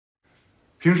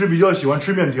平时比较喜欢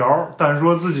吃面条，但是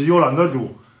说自己又懒得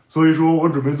煮，所以说我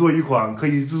准备做一款可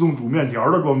以自动煮面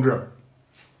条的装置。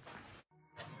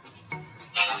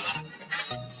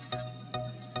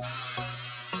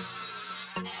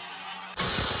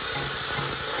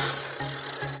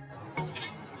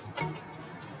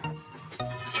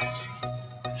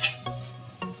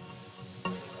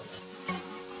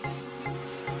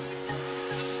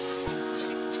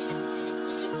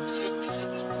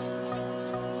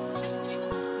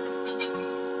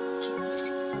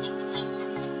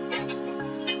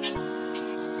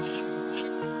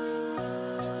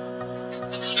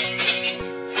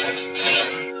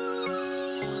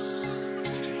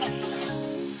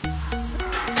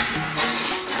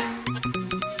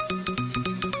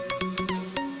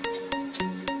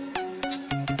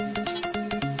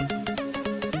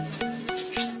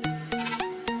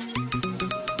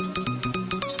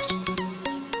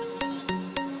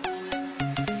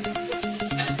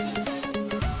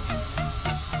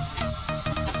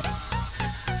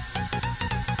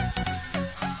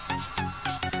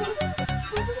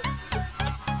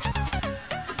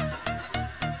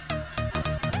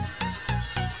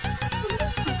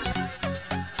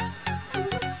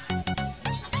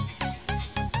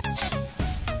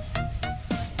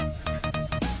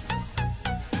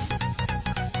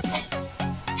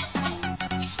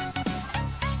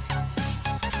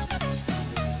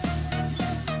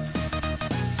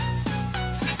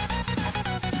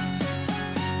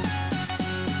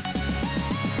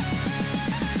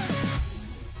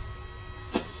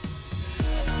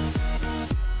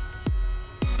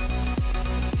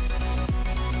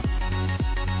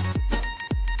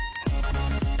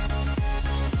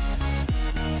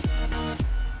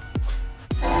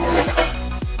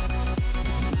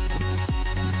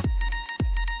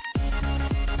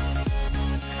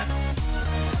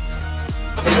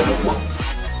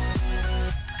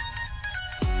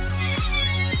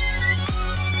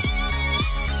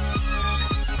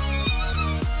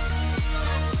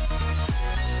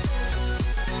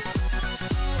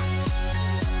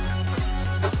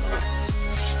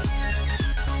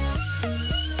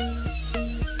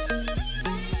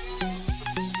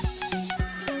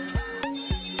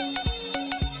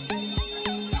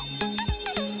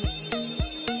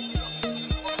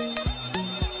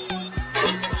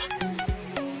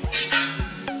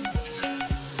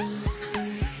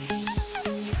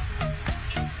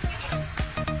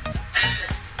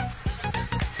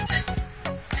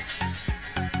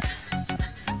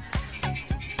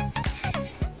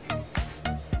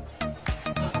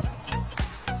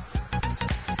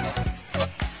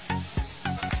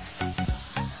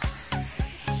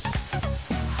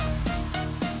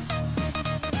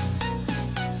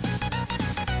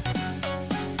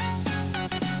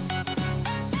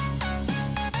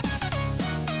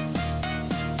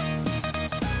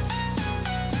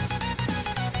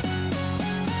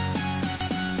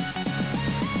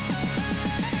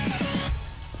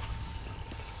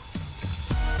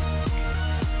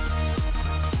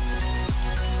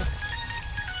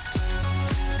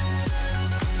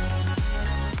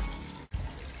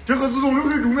这个自动流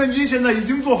水煮面机现在已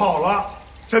经做好了，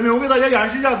下面我给大家演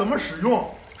示一下怎么使用。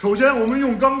首先，我们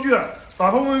用钢锯把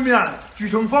方便面锯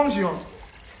成方形，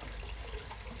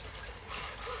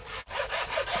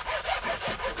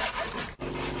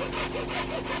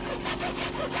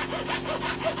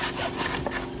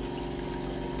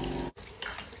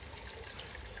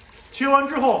切完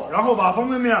之后，然后把方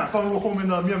便面放入后面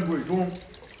的面轨中。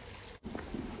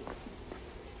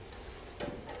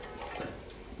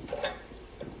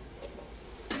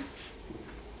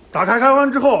打开开关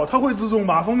之后，它会自动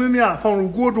把方便面放入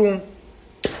锅中。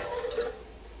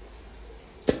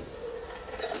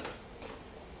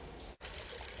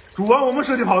煮完我们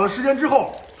设计好的时间之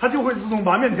后，它就会自动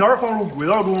把面条放入轨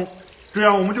道中，这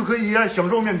样我们就可以享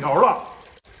受面条了。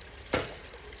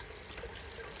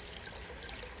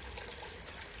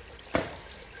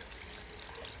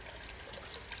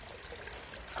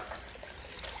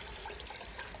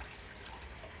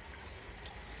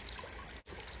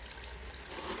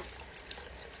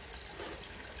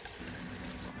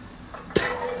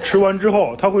吃完之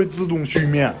后，它会自动续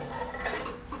面，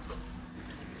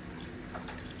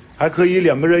还可以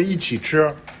2个人一起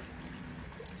吃。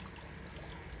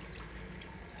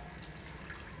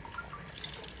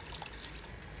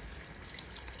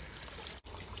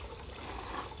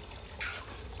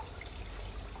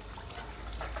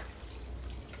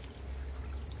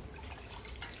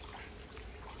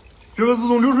这个自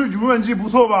动流水煮面机不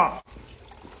错吧？